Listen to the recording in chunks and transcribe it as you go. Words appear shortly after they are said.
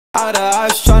Out of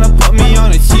eyes tryna put me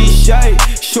on a t-shirt.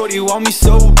 Shorty want me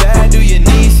so bad, do your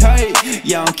knees hurt?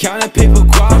 Yeah, I'm counting paper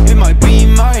guap in my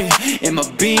beamer,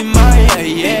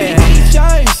 yeah.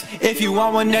 Choice. If you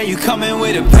want one there, you coming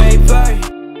with a paper.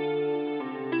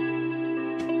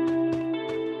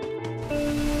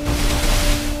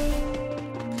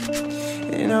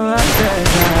 In a life that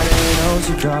goes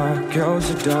so dark, goes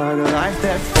so dark. A life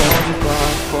that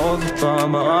falls apart.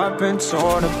 My heart been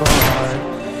torn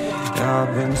apart.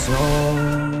 I've been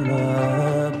torn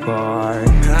apart.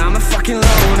 I'm a fucking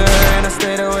loner and I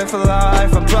stayed away for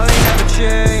life. I'll probably never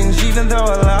change, even though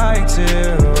I like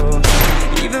to.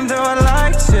 Even though I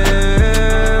like to,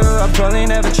 I'll probably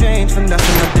never change for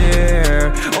nothing, my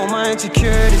dear. All my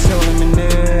insecurities holding me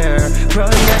near.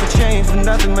 Probably never change for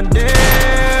nothing, my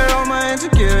dear. All my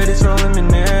insecurities holding me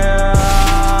near.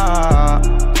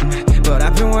 But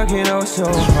I've been working oh so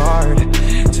hard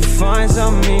to find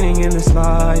some meaning in this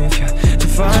life, yeah. To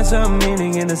find some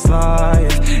meaning in this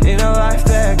life. In a life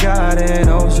that got it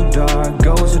oh so dark,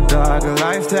 goes so dark. A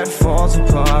life that falls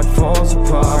apart.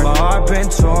 My heart been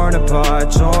torn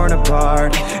apart.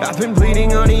 I've been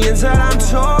bleeding on the inside, I'm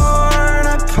torn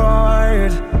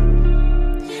apart.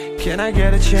 Can I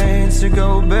get a chance to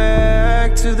go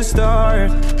back to the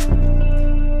start?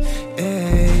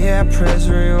 Yeah, press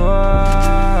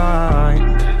rewind.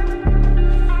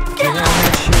 Can I get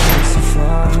a chance to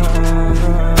find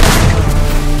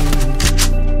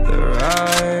the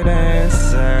right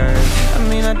answer? I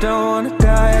mean, I don't wanna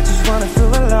die, I just wanna feel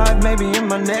alive. Maybe in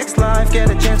my next life, get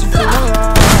a chance to feel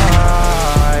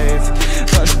alive.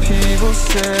 But people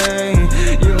say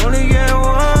you only get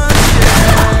one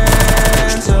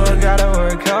chance, so I gotta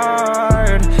work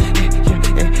hard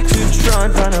to try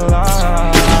and find a light.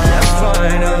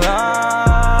 Find a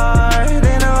light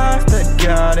in a life that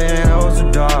got it oh so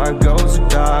dark, goes so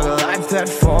dark. A life that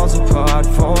falls apart.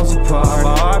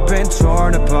 My heart been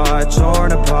torn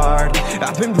apart.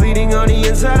 I've been bleeding on the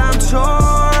inside, I'm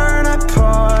torn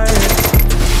apart.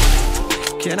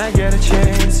 Can I get a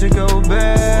chance to go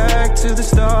back to the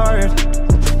start?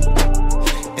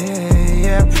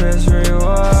 Yeah, press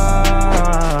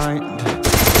rewind.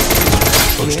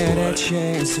 Get a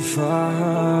chance to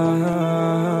find.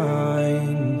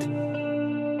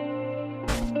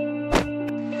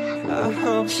 I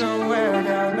hope somewhere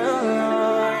down the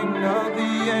line I'll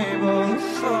be able to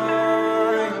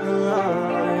find the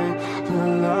light in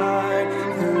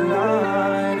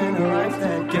a life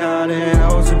that got it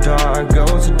oh so dark,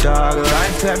 goes so dark. A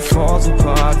life that falls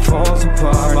apart.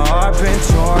 My heart been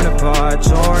torn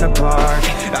apart.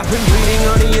 I've been bleeding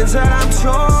on the inside, I'm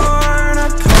torn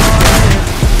apart.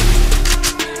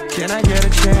 Can I get a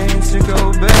chance to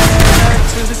go back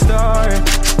to the start?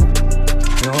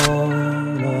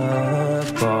 Torn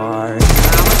apart.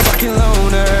 I'm a fucking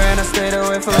loner and I stayed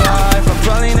away for life. I'll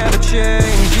probably never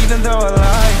change, even though I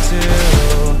like to.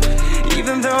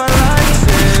 Even though I like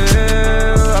to,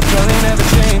 I'll probably never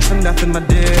change for nothing, my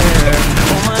dear.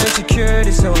 All my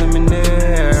insecurities holding me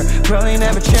near. Probably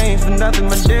never change for nothing,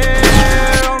 my dear.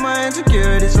 All my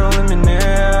insecurities holding me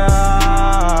near.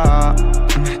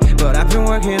 But I've been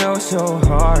working oh so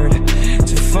hard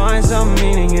to find some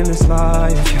meaning in this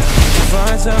life, to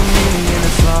find some meaning in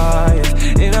this life.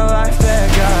 In a life that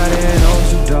got it oh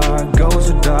so dark, goes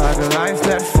so dark. A life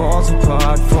that falls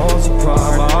apart.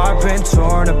 My heart been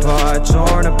torn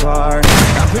apart.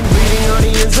 I've been bleeding on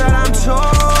the inside, I'm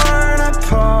torn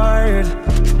apart.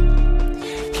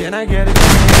 Can I get a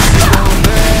chance to go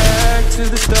back to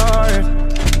the start?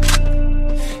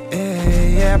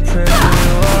 Yeah, press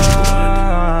rewind.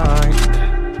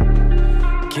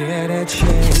 Get a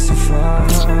chance to find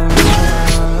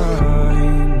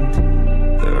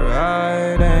the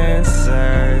right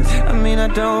answers. I mean, I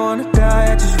don't wanna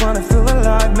die, I just wanna feel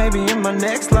alive. Maybe in my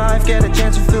next life, get a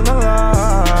chance to feel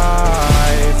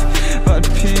alive. But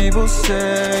people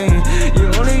say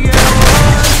you only get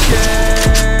one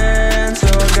chance, so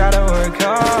I gotta work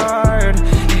hard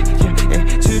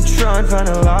to try and find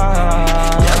a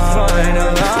light. Yeah, find a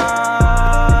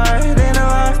light in a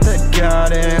life that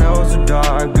got it oh so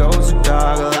dark, goes so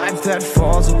dark. A life that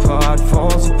falls apart.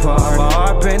 My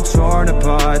heart been torn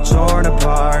apart.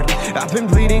 I've been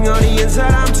bleeding on the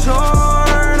inside, I'm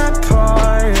torn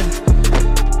apart.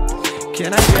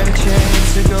 Can I get a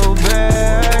chance to go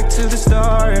back to the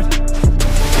start?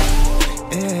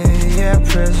 Yeah,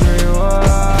 press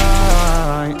rewind.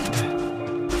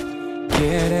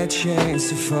 Get a chance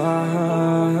to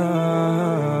find.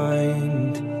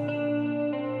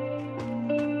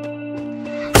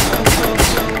 I hope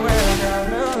somewhere down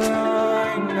the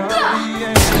line I'll be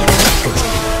able to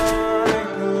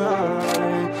find the light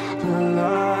in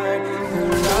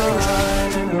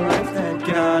a life that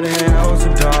got it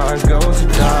dark, goes to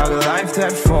dark. A life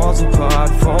that falls apart,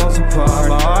 falls apart.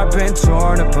 My heart been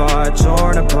torn apart,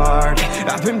 torn apart.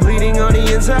 I've been bleeding on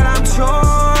the inside, I'm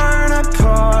torn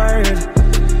apart.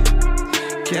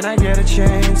 Can I get a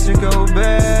chance to go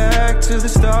back to the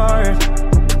start?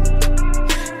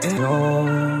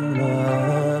 Torn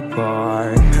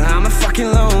apart. I'm a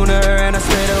fucking loner and I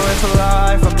stayed away for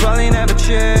life. I'll probably never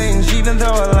change, even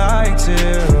though I like to.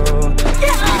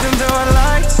 Even though I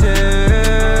like to,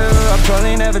 I'll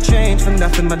probably never change for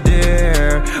nothing, my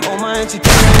dear. All my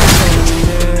insecurities holding me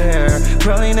there.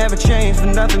 Probably never change for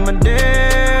nothing, my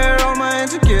dear. All my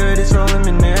insecurities holding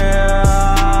me near.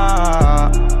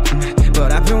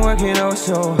 But I've been working oh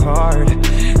so hard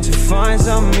to find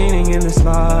some meaning in this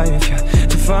life, yeah.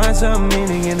 To find some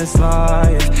meaning in this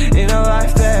life, in a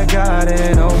life that got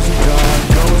it oh so dark,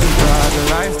 goes so dark. A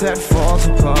life that falls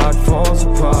apart, falls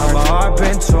apart. My heart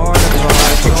been torn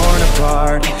apart, torn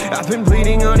apart. I've been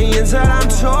bleeding on the inside, I'm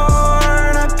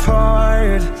torn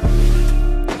apart.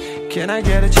 Can I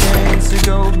get a chance to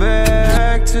go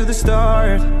back to the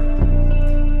start?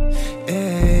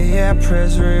 Yeah,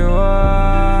 press rewind.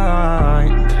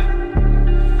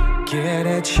 Get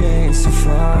a chance to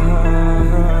find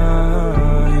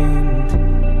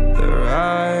the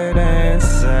right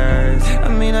answers. I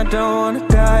mean, I don't wanna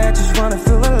die, I just wanna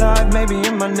feel alive. Maybe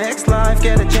in my next life,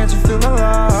 get a chance to feel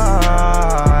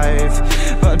alive.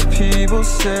 But people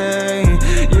say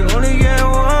you only get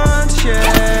one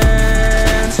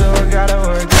chance, so I gotta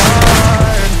work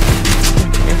hard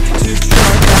to try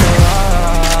to come alive.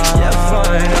 Yeah,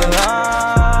 find a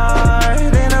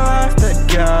light in a life that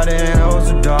got it oh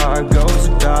so dark, goes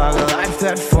so dark. A life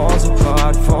that falls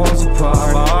apart, falls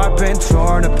apart. My heart been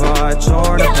torn apart,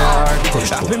 torn apart.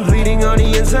 I've been bleeding on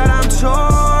the inside, I'm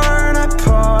torn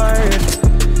apart.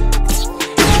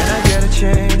 Can I get a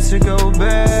chance to go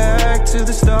back to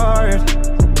the start?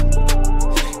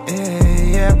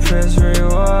 Yeah, press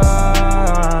rewind.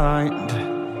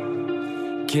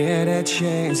 Get a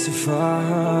chance to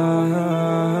find.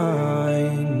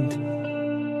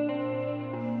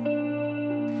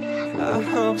 I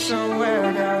hope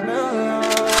somewhere down the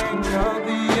line I'll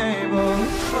be able to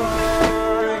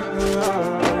find the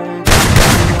light.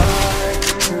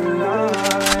 The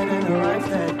light in a life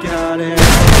that got it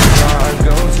dark,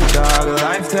 goes to dark. A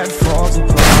life that falls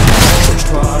apart, falls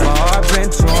apart. My heart been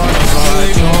torn apart,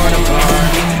 torn apart.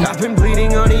 I've been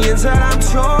bleeding on the inside, I'm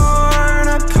torn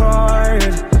apart.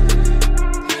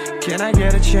 Can I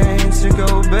get a chance to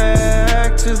go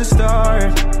back to the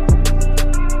start?